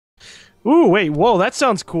Ooh, wait, whoa, that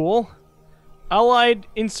sounds cool. Allied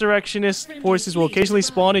insurrectionist forces will occasionally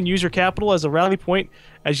spawn and use your capital as a rally point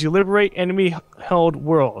as you liberate enemy-held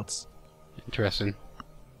worlds. Interesting.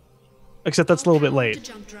 Except that's a little bit late.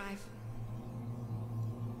 Jump drive.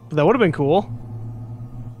 But that would have been cool.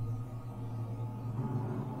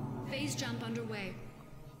 Phase jump underway.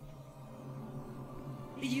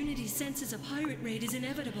 The Unity senses a pirate raid is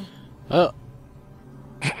inevitable. Oh.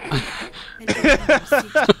 And Empire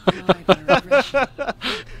seeks to thrive in our aggression.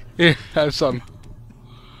 Here, have some.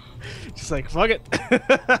 Just like, fuck it.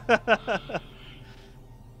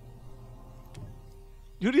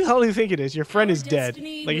 Who the hell do you think it is? Your friend is dead.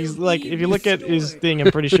 Like, he's like, if you look at his thing,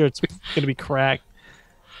 I'm pretty sure it's gonna be cracked.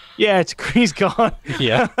 Yeah, he's gone.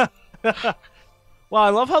 Yeah. Wow, I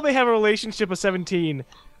love how they have a relationship with 17.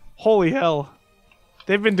 Holy hell.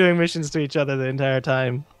 They've been doing missions to each other the entire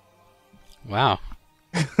time. Wow.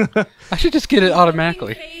 I should just get it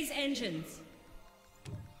automatically. Phase engines.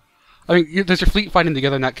 I mean, does your fleet fighting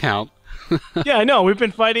together not count? Yeah, I know. We've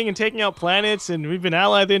been fighting and taking out planets, and we've been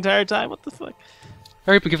allied the entire time. What the fuck?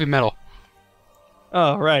 Hurry up and give me metal.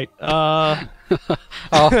 Oh, right. Maybe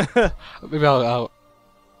I'll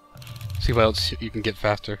see what else you can get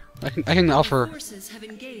faster. I can offer. Forces have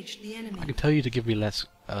engaged the enemy. I can tell you to give me less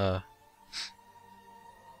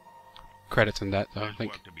credits in that, though, I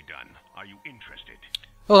think. Work to be done. Are you interested?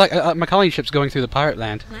 Oh, like my colony ship's going through the pirate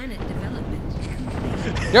land. Planet development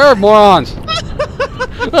complete. You're morons! Shall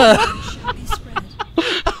be spread.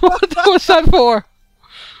 What was that for?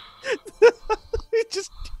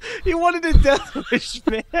 He wanted a death wish,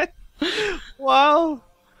 man. Wow.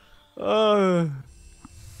 The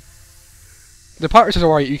pirates are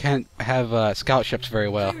worried you can't have scout ships very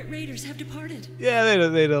well. Pirate raiders have departed. Yeah,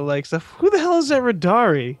 they don't like stuff. Who the hell is that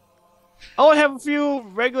Radari? Oh, I have a few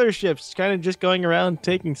regular ships kind of just going around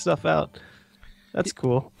taking stuff out. That's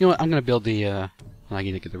cool. You know what? I'm gonna build the. Well, I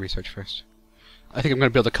need to get the research first. I think I'm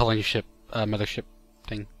gonna build the colony ship, mothership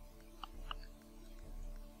thing.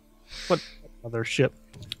 What other ship?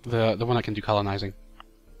 The one that can do colonizing.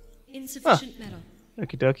 Insufficient metal.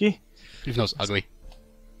 Okie dokie. Even though it's ugly.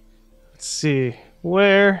 Let's see.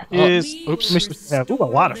 Where is... Oops. Mission have a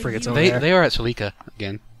lot of frigates over there. They are at Salika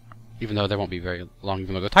again. Even though they won't be very long,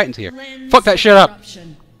 even though the Titan's here. Lens Fuck that shit up!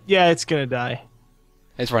 corruption. Yeah, it's gonna die.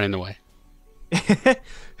 It's running away.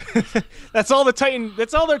 That's all the Titan.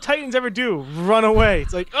 That's all their Titans ever do. Run away.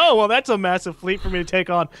 It's like, oh well, that's a massive fleet for me to take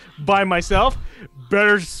on by myself.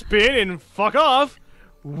 Better spin and fuck off.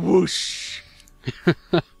 Whoosh.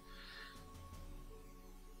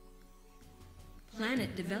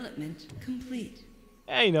 Planet development complete.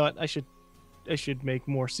 Hey, you know what? I should make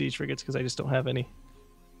more siege frigates because I just don't have any.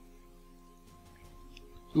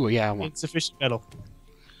 Ooh, yeah, I want Insufficient metal.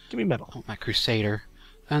 Give me metal. my Crusader.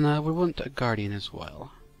 And we want a Guardian as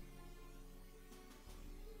well.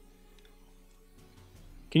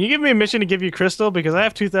 Can you give me a mission to give you crystal? Because I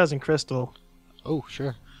have 2,000 crystal. Oh,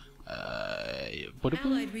 sure. What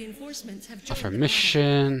Allied reinforcements have joined offer the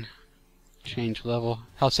mission. Change level.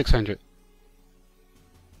 How's 600?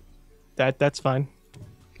 That's fine.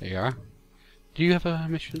 There you are. Do you have a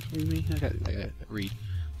mission for me? I got read.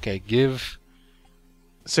 Okay, give.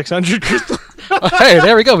 600 crystal. Oh, hey,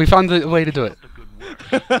 there we go. We found the way to do it. The good work.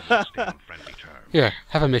 Stay on friendly terms. Here,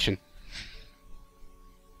 have a mission.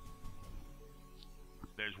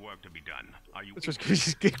 There's work to be done. Are you Let's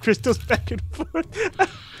just get crystals back and forth.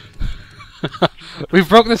 We've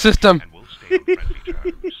broken the system. and we'll stay on friendly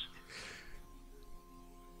terms.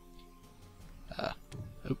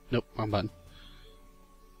 Oh, nope, wrong button.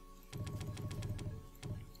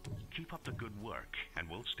 Keep up the good work, and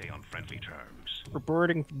we'll stay on friendly terms.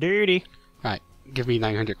 Reporting for duty. Right, give me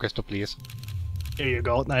 900 crystal, please. Here you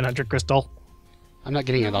go, 900 crystal. I'm not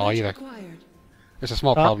getting it all knowledge either. acquired. There's a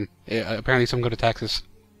small problem. Apparently, some go to taxes.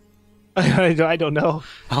 I don't know.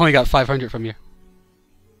 I only got 500 from you.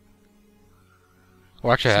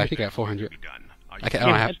 Or actually, I think I got 400. Be done. Are you I don't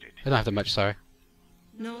have. interested? I don't have that much. Sorry.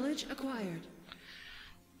 Knowledge acquired.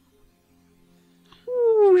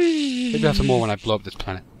 Maybe I'll have some more when I blow up this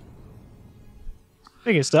planet.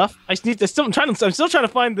 Speaking of stuff, I just need to I'm still trying to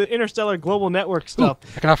find the interstellar global network Ooh, stuff.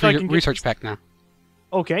 I can offer So I you can get research this- pack now.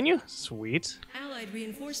 Oh, can you? Sweet. Allied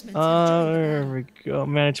reinforcements have joined the There battle. we go.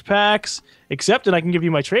 Manage packs. Accepted. I can give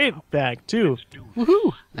you my trade back too.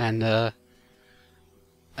 Woohoo! And I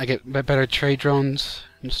get better trade drones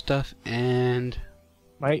and stuff, and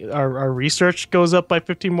Our research goes up by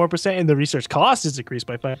 15% more, and the research cost is decreased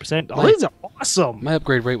by 5%. Oh, Nice. these are awesome. my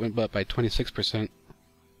upgrade rate went up by 26%.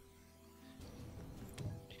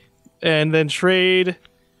 And then trade,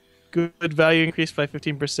 good value increased by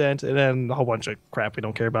 15%, and then a whole bunch of crap we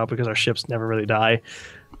don't care about because our ships never really die.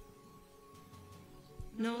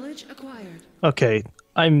 Knowledge acquired. Okay,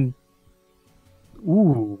 I'm.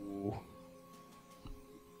 Ooh.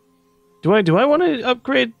 Do I want to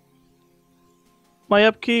upgrade my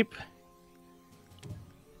upkeep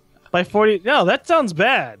by 40? No, that sounds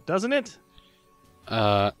bad, doesn't it?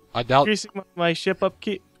 I doubt Increasing my ship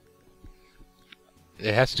upkeep.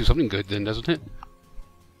 it has to do something good then, doesn't it?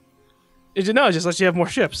 No, it just lets you have more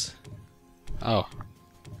ships. Oh.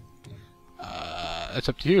 It's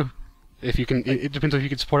up to you. If you can, it depends if you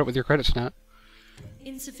can support it with your credits or not.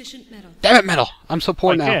 Insufficient metal. Damn it, metal! I'm so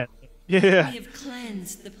poor I now. can't. Yeah. We have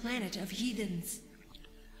cleansed the planet of heathens.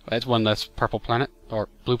 That's one less purple planet or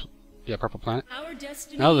blue. Yeah, purple planet. Our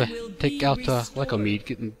destiny Now will take be out restored. Lycomede,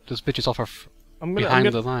 getting those bitches off our I'm behind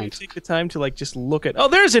gonna the lines. take the time to like just look at. Oh,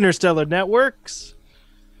 there's interstellar networks.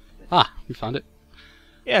 Ah, we found it.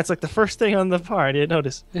 Yeah, it's like the first thing on the bar. I didn't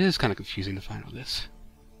notice. It is kind of confusing to find all this.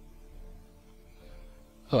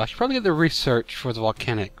 Oh, I should probably get the research for the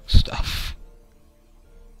volcanic stuff.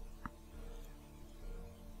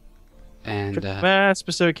 And Mass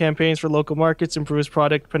specific campaigns for local markets improves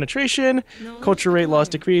product penetration. Knowledge Culture rate loss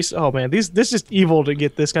acquired. decrease. Oh man, this is just evil to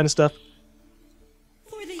get this kind of stuff.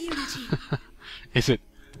 For the unity. is it?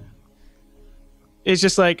 It's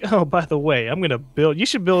just like, oh, by the way, I'm gonna build. You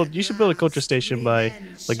should build a culture station by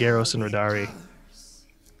Lageros and Radari.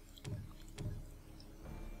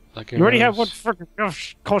 Like You already have one freaking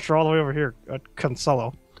culture all the way over here at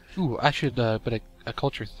Cancelo. Ooh, I should put a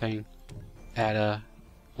culture thing at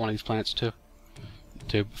one of these planets too,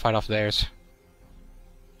 to fight off theirs.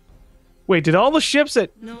 Wait, did all the ships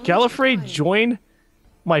at Knowledge Gallifrey acquired. join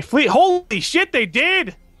my fleet? Holy shit, they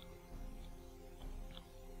did!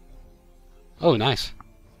 Oh, nice.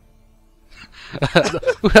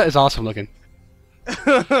 That is awesome looking.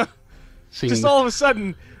 Seeing Just all of a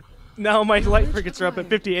sudden, now my light frigates are up at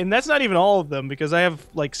 50, and that's not even all of them because I have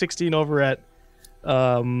like 16 over at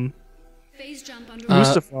Phase jump under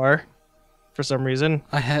Mustafar for some reason.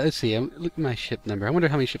 I have. Let's see. Look at my ship number. I wonder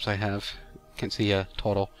how many ships I have. Can't see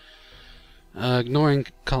total. Ignoring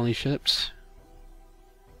colony ships.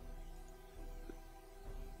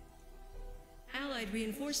 Allied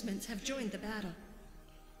reinforcements have joined the battle.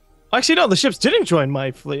 Actually, no, the ships didn't join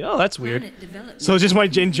my fleet. Oh, that's weird. Planet development. So just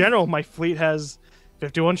in general, my fleet has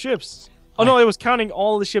 51 ships. Oh no, it was counting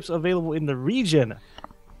all the ships available in the region.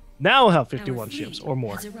 Now I have Our 51 fleet ships or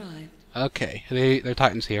more. has arrived. Okay, they're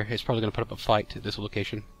Titans here. It's probably going to put up a fight at this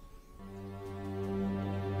location.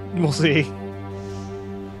 We'll see.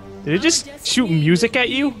 Did it just shoot music at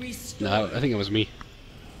you? No, I think it was me.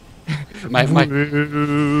 my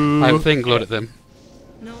thing glowed at them.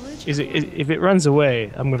 Knowledge Is it? If it runs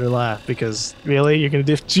away, I'm gonna laugh because really, you're gonna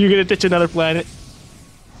ditch another planet.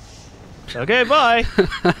 Okay, bye.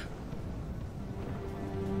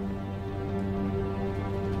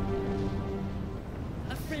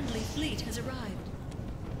 A friendly fleet has arrived.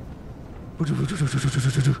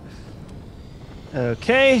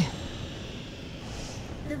 Okay.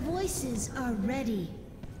 The voices are ready.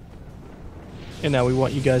 And now we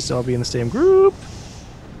want you guys to all be in the same group.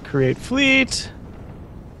 Create fleet.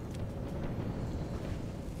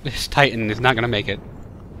 This Titan is not going to make it.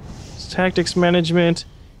 Tactics management.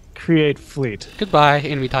 Create fleet. Goodbye,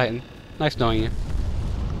 enemy Titan. Nice knowing you.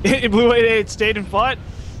 It blew away. It stayed and fought.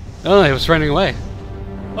 Oh, it was running away.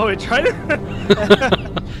 Oh, it tried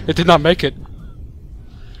to. It did not make it.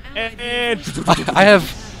 And I have,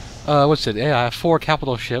 what's it? Yeah, I have 4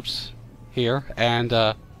 capital ships here, and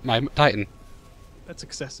my Titan. that's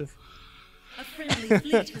excessive. A friendly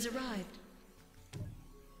fleet has arrived.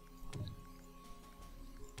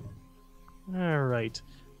 All right.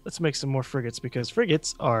 Let's make some more frigates because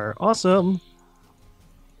frigates are awesome.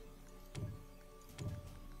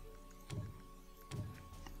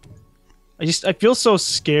 I feel so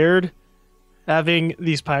scared having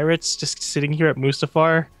these pirates just sitting here at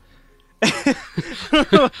Mustafar.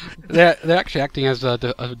 They're actually acting as a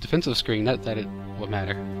defensive screen. Not that it would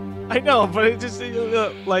matter. I know, but it just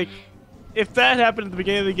like if that happened at the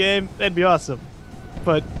beginning of the game, that'd be awesome.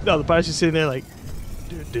 But no, the pirates are sitting there like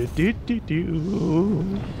do do do do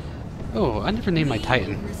do. Oh, I never named my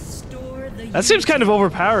Titan. Restore the That seems kind of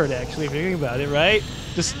overpowered, actually, if you think about it, right?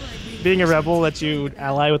 Just being a rebel lets you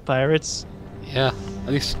ally with pirates. Yeah,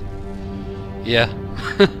 at least. Yeah.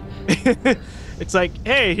 It's like,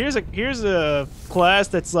 hey, here's a class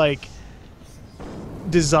that's like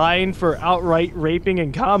designed for outright raping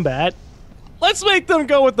and combat. Let's make them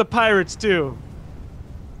go with the pirates too.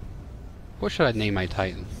 What should I name my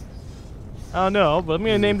Titan? I don't know, but I'm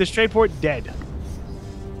gonna name this trade port Dead.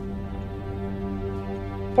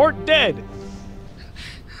 Port Dead.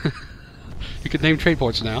 You could name trade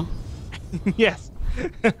ports now. Yes.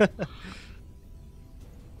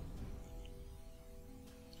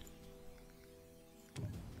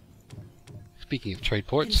 Speaking of trade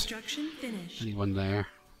ports, Construction finished. anyone there?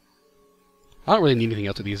 I don't really need anything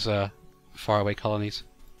else with these faraway colonies.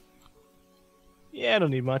 Yeah, I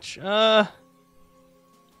don't need much. Can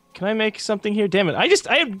I make something here? Damn it!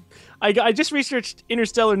 I just researched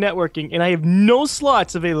interstellar networking, and I have no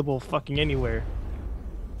slots available fucking anywhere.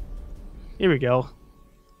 Here we go.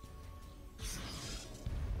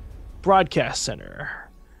 Broadcast center.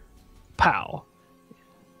 Pow.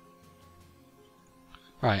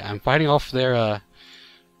 Right, I'm fighting off their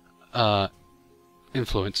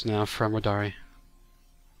influence now from Vasari.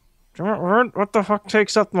 What the fuck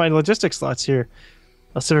takes up my logistics slots here?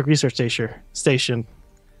 A civic research station.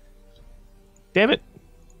 Damn it.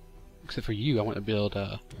 Except for you, I want to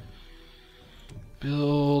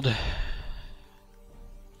build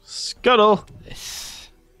Scuttle. this.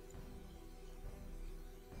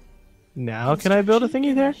 Now can I build a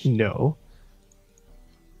thingy there? No.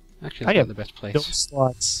 Actually, I that's have not the best place. No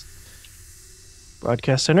slots.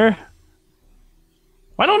 Broadcast center.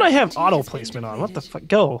 Why don't I have auto placement on? What the fuck?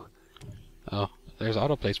 Go. Oh, there's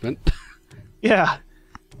auto placement. Yeah.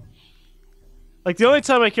 Like the only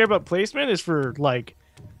time I care about placement is for like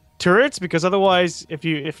turrets, because otherwise, if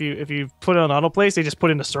you put it on auto place, they just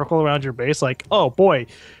put in a circle around your base. Like, oh boy,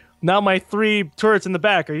 now my 3 turrets in the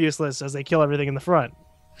back are useless as they kill everything in the front.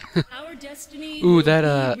 Our destiny Ooh, will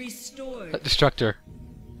that be restored. that destructor.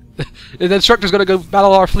 The destructor's gonna go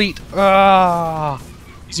battle our fleet. Ah.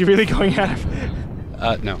 Is he really going at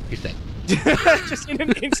it? No, he's dead. Just in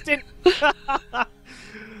an instant.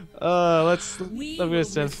 I'm gonna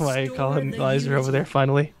send my colonizer over there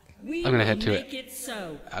finally. We I'm gonna head will to make it.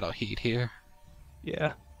 So. Out of heat here.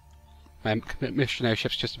 Yeah. My missionary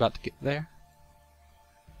ship's just about to get there.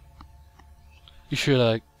 You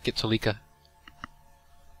should get to Lika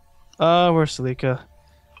Where's Salika?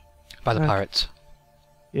 by the pirates.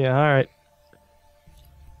 Yeah, alright.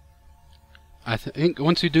 I think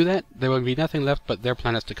once you do that, there will be nothing left but their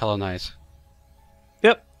planets to colonize.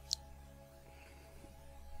 Yep.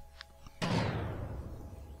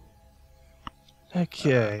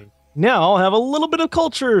 Okay. Now I'll have a little bit of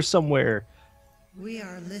culture somewhere. We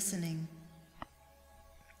are listening.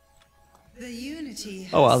 The unity.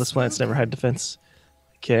 Oh wow, has this planet's never spoken. had defense.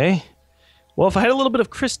 Okay. Well, if I had a little bit of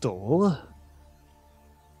crystal...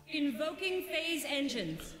 Invoking phase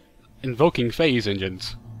engines. Invoking phase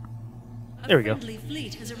engines. A There we go. friendly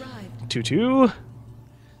fleet has arrived. 2-2.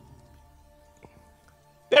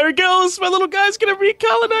 There he goes! My little guy's gonna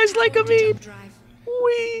recolonize like a me! Drive.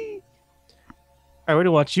 Whee! Alright, we're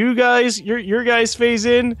gonna watch you guys, your guys phase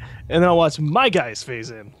in, and then I'll watch my guys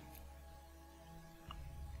phase in.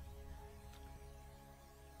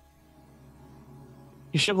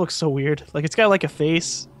 Your ship looks so weird. Like, it's got like a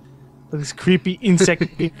face. Like this creepy insect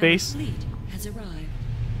face. Fleet has arrived.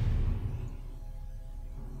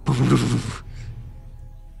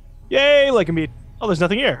 Yay, like a meat. Oh, there's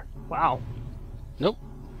nothing here. Wow. Nope.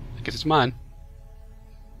 I guess it's mine.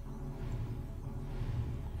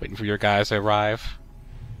 Waiting for your guys to arrive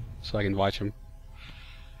so I can watch them.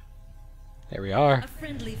 There we are. A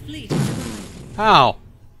friendly fleet has arrived. Ow!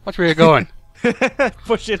 Watch where you're going.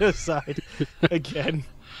 Push it aside again.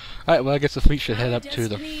 Alright, well I guess the fleet should head Our up to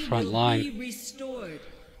the destiny front will line. be restored.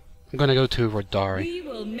 I'm gonna go to Vasari. We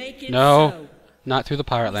will make it No, so. not through the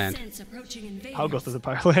pirate land. Sense approaching invaders. I'll go through the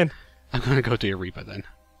Pirate Land. I'm gonna go to Eureka then.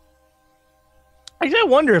 I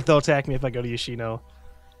wonder if they'll attack me if I go to Yoshino.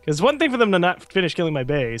 Because one thing for them to not finish killing my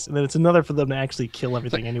base, and then it's another for them to actually kill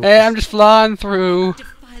everything anyway. Hey, I'm just flying through.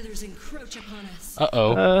 Defilers encroach upon us.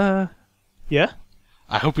 Uh-oh. Yeah?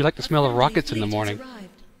 I hope you like the smell of rockets in the morning.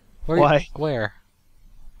 Where? Why? Where?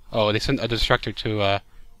 Oh, they sent a destructor to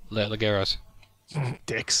Lagueros.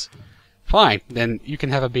 Dicks. Fine, then you can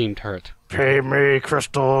have a beam turret. Pay me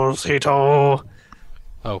crystals, Hito.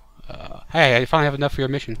 Oh, hey, I finally have enough for your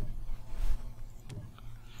mission.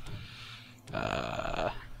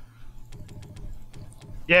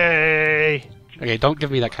 Yay! Okay, don't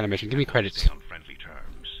give me that kind of mission. Give me credits. On friendly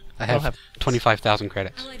terms. I don't have have- 25,000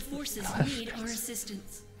 credits. Allied forces need our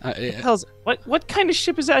assistance. What kind of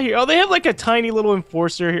ship is out here? Oh, they have like a tiny little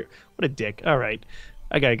enforcer here. What a dick. Alright.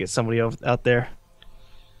 I gotta get somebody out there.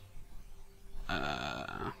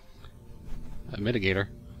 A mitigator.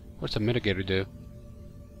 What's a mitigator do?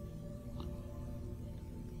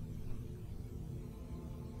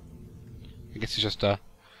 I guess it's just a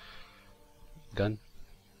gun.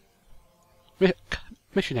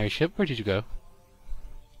 Missionary ship, where did you go?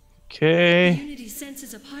 Okay. Unity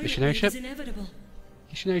senses a pirate Missionary wave ship? is inevitable.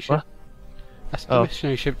 Missionary ship? What? That's Oh. a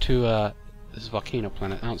missionary ship to this volcano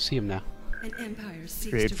planet. I don't see him now. An empire seeks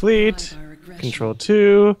Create to fleet. revive our aggression. Control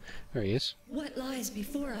 2. There he is. What lies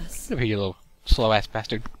before us? Get over here, you little slow-ass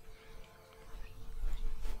bastard.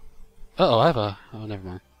 Uh-oh, I have a... Oh, never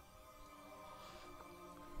mind.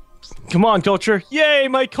 Come on, culture! Yay!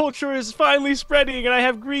 My culture is finally spreading, and I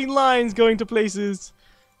have green lines going to places.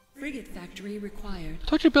 Frigate factory required. I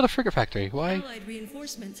told you to build a frigate factory. Why? Allied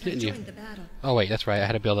reinforcements have Didn't you? joined the battle. Oh, wait, that's right. I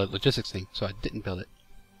had to build a logistics thing, so I didn't build it.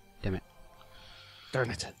 Damn it.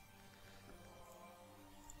 Darn it.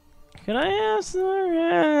 Can I ask so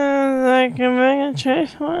I can make a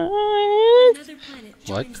choice? Another planet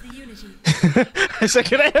What? joins the Unity. I said,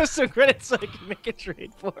 can I have some credits so I can make a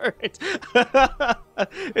trade for it?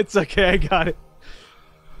 It's okay, I got it.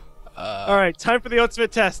 Alright, time for the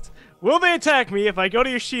ultimate test. Will they attack me if I go to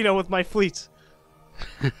Yoshino with my fleet?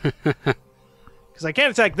 Because I can't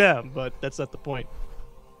attack them, but that's not the point.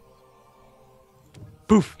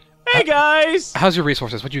 Poof. Hey, guys! How's your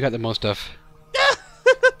resources? What you got the most of?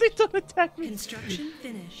 They don't attack me. Construction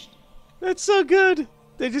finished. That's so good.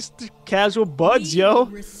 They just casual buds, yo.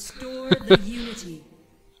 Restore the Unity.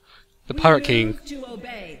 The Pirate King. Move to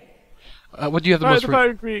obey. What do you have the Alright, most... the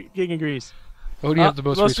Pirate King agrees. What do you have the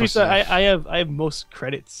most resources of? I have most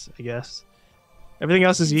credits, I guess. Everything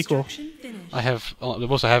else is equal. Construction finished. I have... the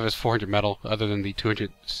most I have is 400 metal, other than the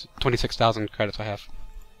 226,000 credits I have.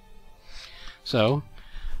 So...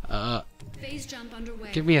 Phase jump underway.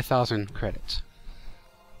 give me 1,000 credits.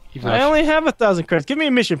 Even though I only have 1,000 credits. Give me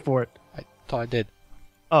a mission for it. I thought I did.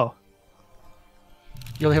 Oh,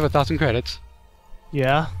 You only have 1,000 credits?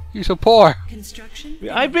 yeah. You're so poor! Construction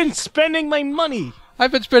I've been spending my money.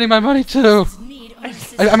 I've been spending my money too! need our I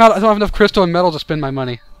assistance. don't have enough crystal and metal to spend my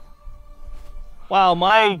money. Wow,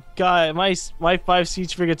 my guy, my 5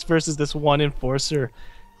 siege frigates versus this 1 enforcer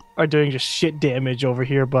are doing just shit damage over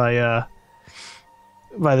here by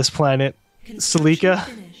this planet. Construction Salika.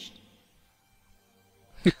 finished.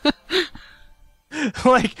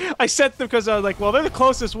 Like, I sent them because I was like, well, they're the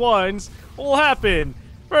closest ones. What will happen?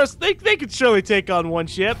 First, they could surely take on 1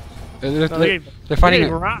 ship. They're, No, they're, they they're fighting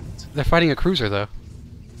getting a, rocked. they're fighting a cruiser though.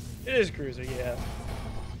 It is cruiser, yeah.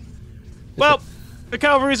 Well, the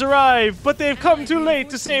cavalry's arrived, but they've come too late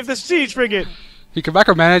to save the siege frigate. He can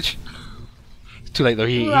micromanage. It's too late though.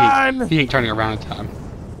 He Run! ain't turning around in time.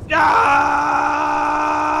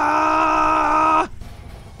 Ah!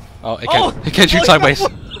 Oh, it can't shoot sideways.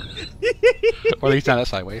 Or at least not that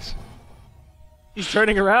sideways. He's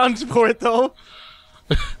turning around for it though.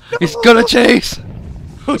 He's gonna chase!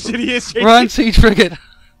 Oh shit, he is chasing. Run, siege frigate!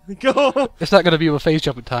 Go! It's not gonna be able to phase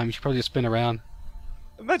jump in time. You should probably just spin around.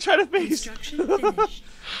 I'm not trying to face. Construction finished.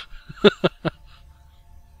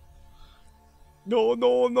 No,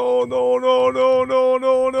 no, no, no, no, no, no,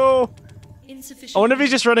 no, no. Insufficient. I wonder if he's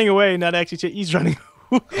just running away, not actually. He's running.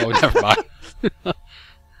 Oh, never mind.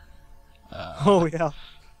 Oh yeah.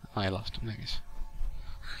 I lost him, I guess.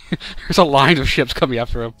 There's a line of ships coming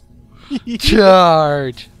after him.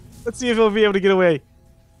 Charge! Let's see if he'll be able to get away.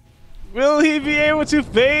 Will he be able to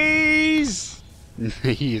phase?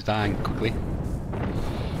 He's dying quickly.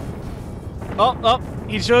 Oh, oh,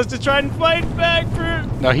 he chose to try and fight back for.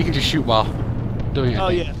 No, he can just shoot while doing it. Oh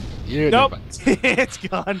yeah. Yeah, Nope, It'd it's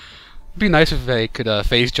gone. be nice if they could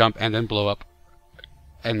phase jump and then blow up.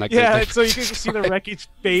 And like Yeah, they so you can see the wreckage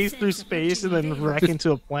phase through space and then wreck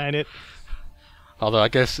into a planet. Although I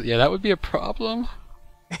guess that would be a problem.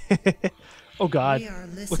 Oh God! We are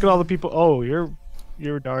Look at all the people. Oh, your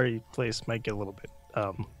Dari place might get a little bit.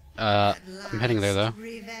 I'm heading there though.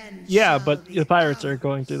 Revenge Yeah, shall but be the pirates are ours.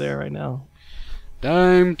 going through there right now.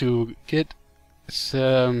 Time to get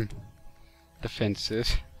some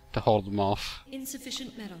defenses to hold them off.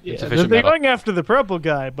 Insufficient metal. Yeah, Insufficient they're metal. going after the purple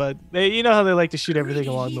guy, but you know how they like to shoot everything Greedy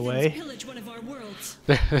along the heathens way. Pillage one of our worlds.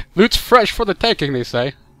 Loot's fresh for the taking, they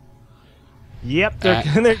say. Yep,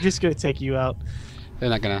 they're just gonna take you out. They're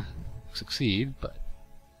not gonna succeed, but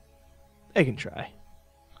They can try.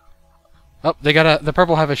 oh, the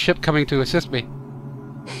purple have a ship coming to assist me.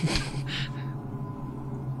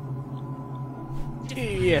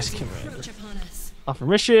 Yes, Commander. Encroach upon us. Offer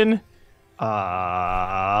mission.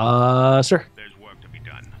 Sir. There's work to be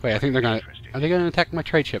done. Wait, I think they're gonna. Interesting. Are they gonna attack my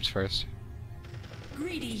trade ships first?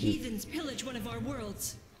 Greedy heathens pillage one of our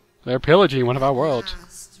worlds. They're pillaging one of our worlds.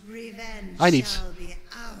 Last revenge I need- shall be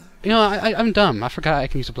ours. You know, I'm dumb. I forgot I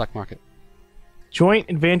can use the black market. Joint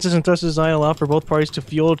advances and thrust design allow for both parties to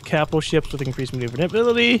field capital ships with increased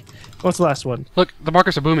maneuverability. What's the last one? Look, the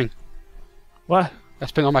markets are booming. What? I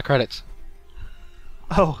spent all my credits.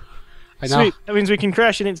 Oh, I now sweet. That means we can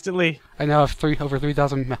crash it instantly. I now have over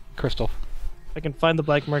 3,000 crystal. I can find the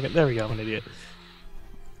black market. There we go. I'm an idiot.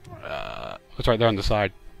 It's right there on the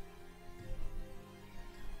side.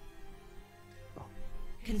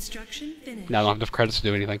 Construction finished. Now I don't have enough credits to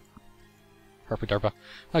do anything. Herpa derpa.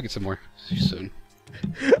 I'll get some more soon.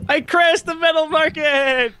 I crashed the metal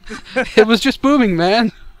market! It was just booming,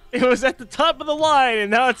 man. It was at the top of the line,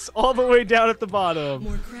 and now it's all the way down at the bottom.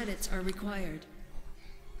 More credits are required.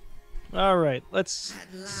 Alright, let's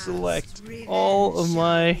At last, select revenge all of shall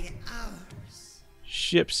my be ours.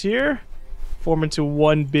 ships here. Form into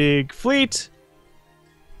one big fleet.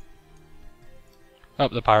 Oh,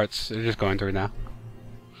 the pirates. They're just going through now.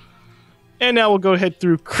 And now we'll go ahead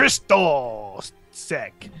through Crystal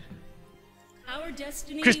Sec. Our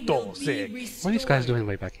destiny Crystal will be sick. restored. What are these guys doing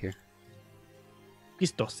way back here?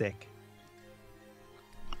 Crystal Sec.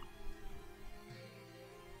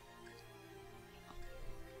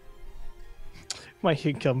 My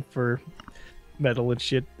income for metal and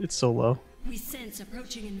shit, it's so low. We sense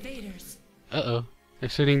approaching invaders. Uh-oh. They're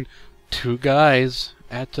sitting 2 guys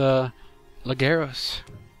at, Lageros.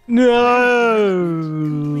 No!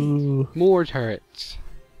 More turrets.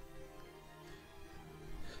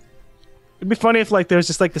 It'd be funny if like there's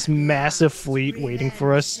just like this massive fleet waiting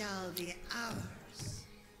for us. Shall be ours.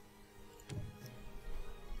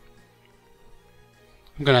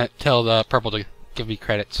 I'm gonna tell the purple to give me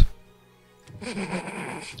credits.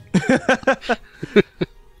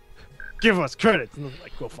 Give us credit. And they're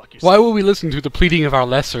like, go fuck yourself. Why will we listen to the pleading of our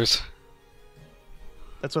lessers?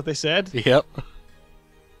 That's what they said? Yep.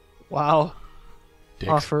 Wow.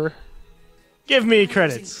 Dicks. Offer. Give me Powers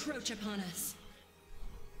credits. encroach upon us.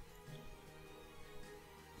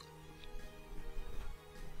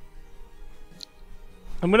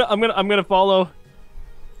 I'm gonna follow.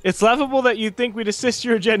 It's laughable that you think we'd assist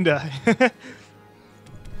your agenda.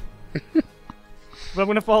 But I'm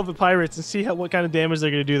gonna follow the pirates and see what kind of damage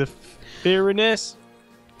they're gonna do. The fearness,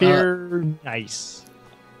 fear, nice.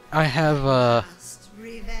 I have, Last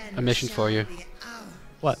revenge a mission for you. shall be ours.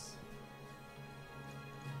 What?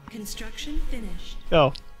 Construction finished.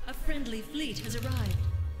 Oh, A friendly fleet has arrived.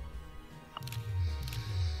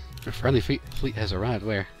 a friendly fleet has arrived.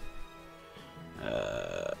 Where?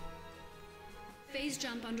 Phase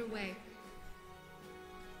jump underway.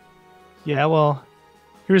 yeah. Well,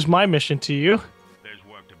 here's my mission to you. There's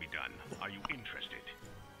work to be done. Are you interested?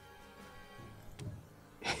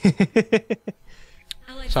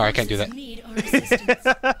 Allied Sorry, I can't do forces that. Need our assistance.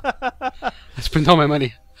 I spent all my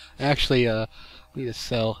money. I actually, need to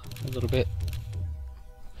sell a little bit.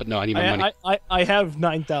 But no, I need my money. I have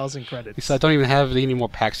 9,000 credits. Besides, I don't even have any more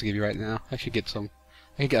packs to give you right now. I should get some.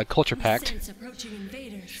 I can get a culture We pack. sense approaching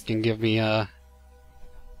invaders. Can give me, At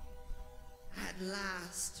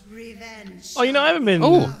last, revenge. Oh, you know I haven't been.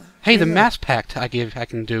 Oh! Hey, the mass pact I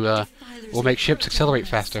can do, Defilers will make ships encroach accelerate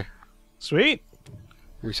upon us. faster. Sweet.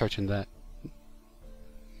 Researching that.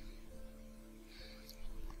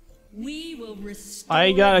 We will restore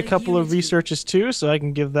I got a the couple of unity. researches too, so I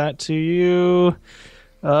can give that to you.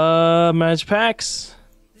 Manage packs.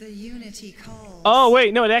 The unity calls. Oh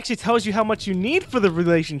wait, no, it actually tells you how much you need for the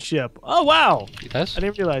relationship. Oh wow, It does? I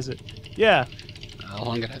didn't realize it. Yeah. Oh,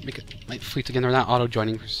 I'm gonna make it my fleets again. They're not auto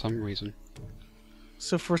joining for some reason.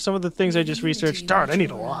 So for some of the things I just researched, darn, I need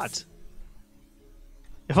a lot.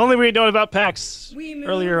 If only we had known about packs We move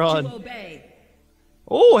earlier to on. obey.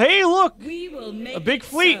 Oh hey, look, We will make a big it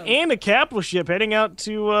fleet so. and a capital ship heading out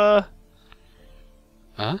to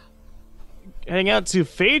Huh?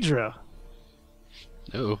 Phaedra.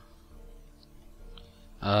 No.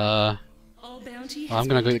 All bounty Well, I'm has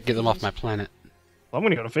gonna been go get them off my planet. Well, I'm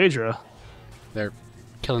gonna go to Phaedra. They're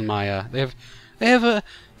killing my. They have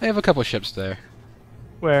a couple ships there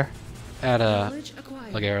Where? at knowledge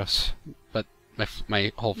acquired. Lageros, but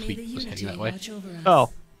my whole May fleet the was unity heading that way. watch over us. Oh.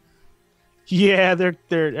 Yeah, they're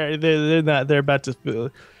not. They're about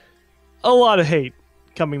to. A lot of hate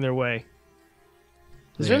coming their way.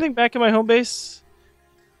 Is there Yeah. anything back in my home base?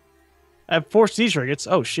 I have 4 siege frigates.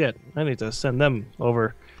 Oh shit! I need to send them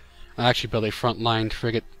over. I actually built a front-line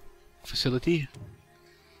frigate facility.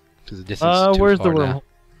 To the distance too Where's the far wormhole? now.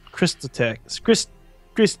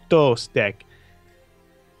 Christo Stack.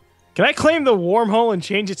 Can I claim the wormhole and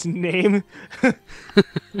change its name? Can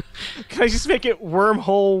I just make it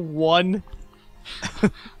Wormhole 1?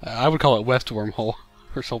 I would call it West Wormhole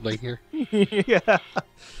or something here. Yeah. I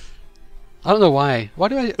don't know why. Why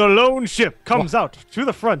do I? The lone ship comes out to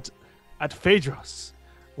the front at Phaedros.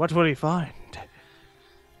 What will he find?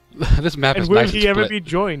 This map And is will nice he and ever split. be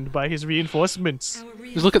joined by his reinforcements? Our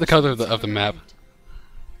Just look at the color of the map.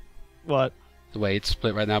 What? The way it's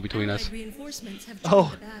split right now between Allied us. reinforcements have joined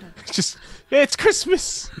Oh, the battle. just it's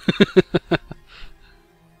Christmas.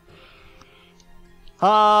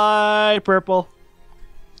 Hi, purple.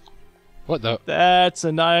 What the? That's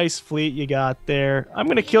a nice fleet you got there. I'm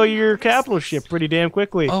gonna kill your capital ship pretty damn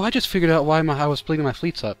quickly. Oh, I just figured out why I was splitting my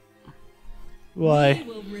fleets up. Why?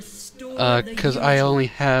 We will restore Restore the Because I unity. only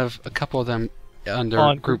have a couple of them under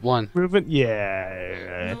On Group 1. Improvement?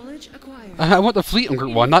 Yeah. Knowledge acquired. I want the fleet on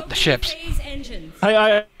Group 1, not the ships. Phase engines.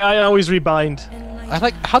 I always rebind. I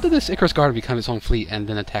like, how did this Icarus Guard become its own fleet and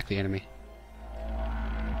then attack the enemy?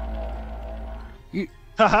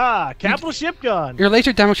 Haha! Capital ship gone! Your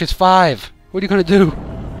laser damage is 5. What are you gonna do?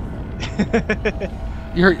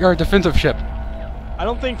 You're a defensive ship. I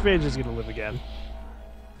don't think Phage is gonna live again.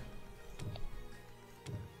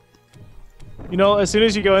 You know, as soon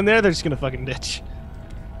as you go in there, they're just gonna fucking ditch.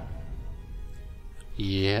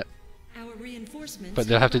 Yep. Our reinforcements But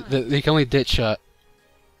they'll have to. arrived. They can only ditch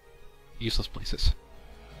useless places.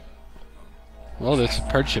 Well, this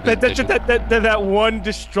purge ship is ditching. That one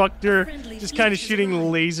destructor just kind of shooting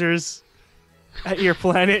lasers at your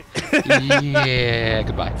planet. Yeah.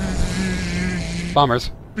 Goodbye. Bombers.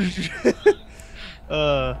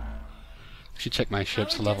 Should check my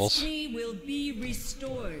ship's Our levels. destiny will be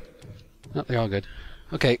restored. Oh, they're all good.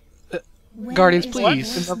 Okay. Where Guardians, is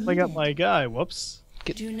please. the Nothing up my guy. Whoops.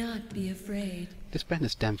 Do not be afraid. Disband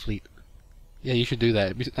this damn fleet. Yeah, you should do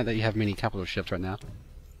that. It's not that you have many capital ships right now.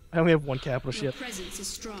 I only have one capital Your ship. presence is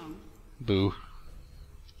strong. Boo.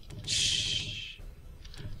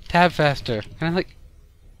 Tab faster. Can I like?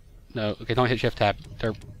 No. Okay, don't hit shift tab.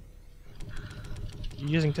 They're. You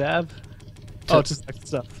using tab? Oh, it's just like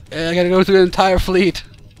stuff. I gotta go through the entire fleet.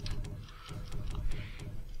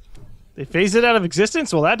 They phased it out of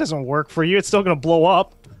existence? Well, that doesn't work for you. It's still gonna blow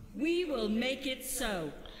up. We will make it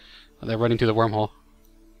so. They're running through the wormhole.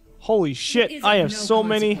 Holy It shit! is I of have no so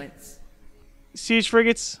many consequence. siege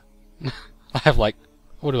frigates. I have like.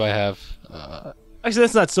 What do I have? Actually,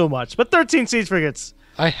 that's not so much, but 13 siege frigates.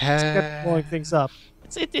 I Kept blowing have. things up.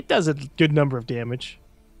 It does a good number of damage.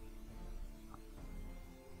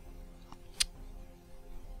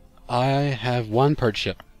 I have one purge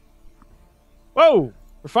ship. Whoa!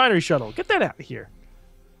 Refinery shuttle. Get that out of here.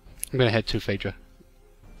 I'm gonna head to Phaedra.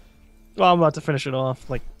 Well, I'm about to finish it off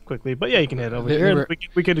like quickly, but yeah, you can head over They here. were-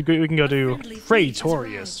 We could go to friendly fleet has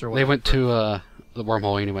Praetorius or They whatever. went to the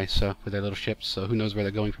wormhole anyway, so with their little ships. So who knows where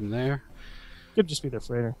they're going from there? Could just be their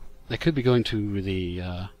freighter. They could be going to the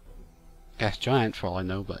gas giant for all I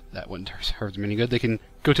know, but that wouldn't hurt them any good. They can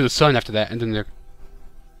go to the sun after that, and then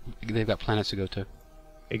they've got planets to go to.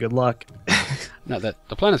 Hey, good luck. Not that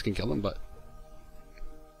the planets can kill them, but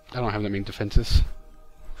I don't have that many defenses.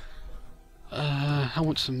 I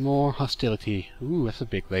want some more hostility. Ooh, that's a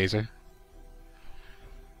big laser.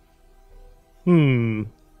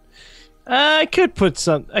 I could put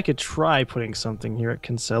some. I could try putting something here at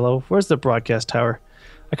Cancelo. Where's the broadcast tower?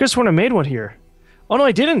 I could have sworn I made one here. Oh no,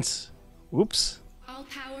 I didn't. Oops. All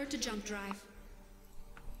power to jump drive.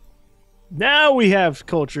 Now we have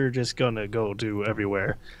culture just gonna go to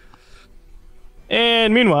everywhere.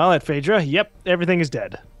 And meanwhile, at Phaedra, yep, everything is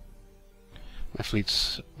dead. My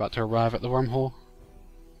fleet's about to arrive at the wormhole.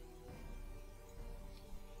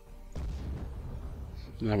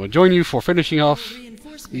 And I will join you for finishing Our off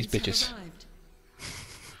reinforcements these have bitches. arrived.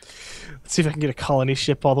 Let's see if I can get a colony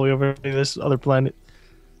ship all the way over to this other planet.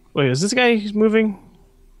 Wait, is this guy moving?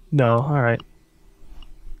 No, alright.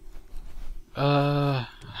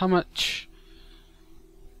 How much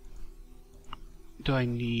do I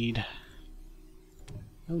need?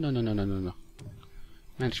 No.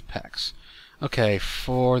 Manage packs. Okay,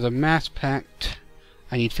 for the mass pact,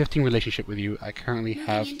 I need 15 relationship with you. I currently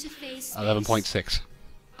have Moving into phase space. 11.6.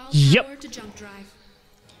 All Yep. power to jump drive.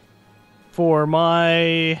 For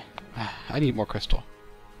my I need more crystal.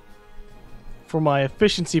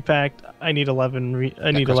 efficiency pact, I need 11.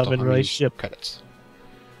 I need Crystal, 11 I mean relationship. credits.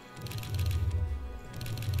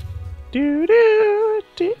 Do do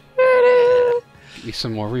do do. Give me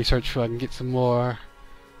some more research so I can get some more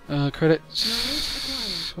credits.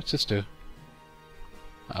 Knowledge What's this do?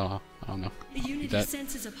 Oh, I don't know. The Unity That-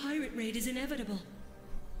 senses a pirate raid is inevitable.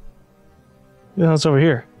 Yeah, it's over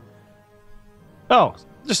here. Oh,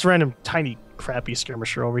 just a random tiny crappy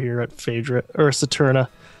skirmisher over here at Phaedra or Saturna.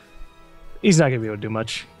 He's not gonna be able to do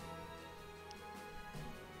much.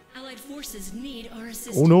 Allied forces need our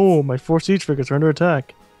assistance. Oh no, my 4 siege frigates are under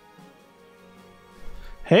attack.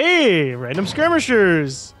 Hey, random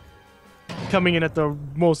skirmishers! Coming in at the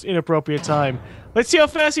most inappropriate time. Let's see how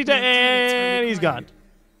fast he does. And he's gone.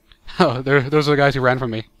 Oh, those are the guys who ran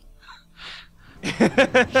from me.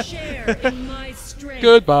 Share in my strength.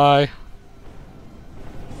 Goodbye.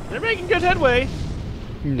 They're making good headway.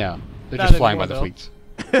 No, they're Not just flying by anymore,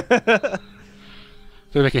 the fleets.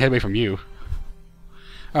 They're making headway from you.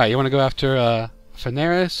 Alright, you want to go after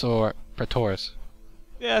Phaneris or Praetorus?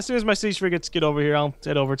 Yeah, as soon as my siege frigates get over here, I'll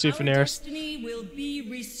head over to Our Phaneris. destiny will be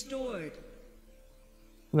restored.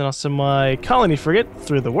 And then I'll send my colony frigate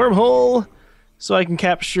through the wormhole so I can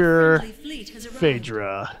capture Friendly fleet has arrived.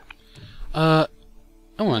 Phaedra. I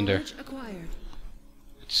wonder. Knowledge acquired.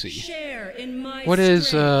 Let's see. Share in my What is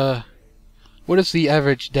strength. what is the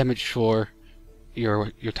average damage for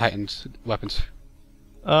your Titan's weapons?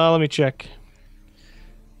 Let me check.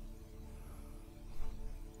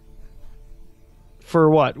 For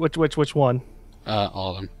what? Which one?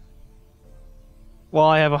 All of them. Well,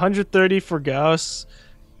 I have 130 for Gauss,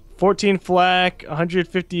 14 flak,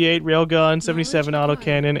 158 railgun, 77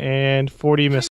 autocannon, and 40 missiles.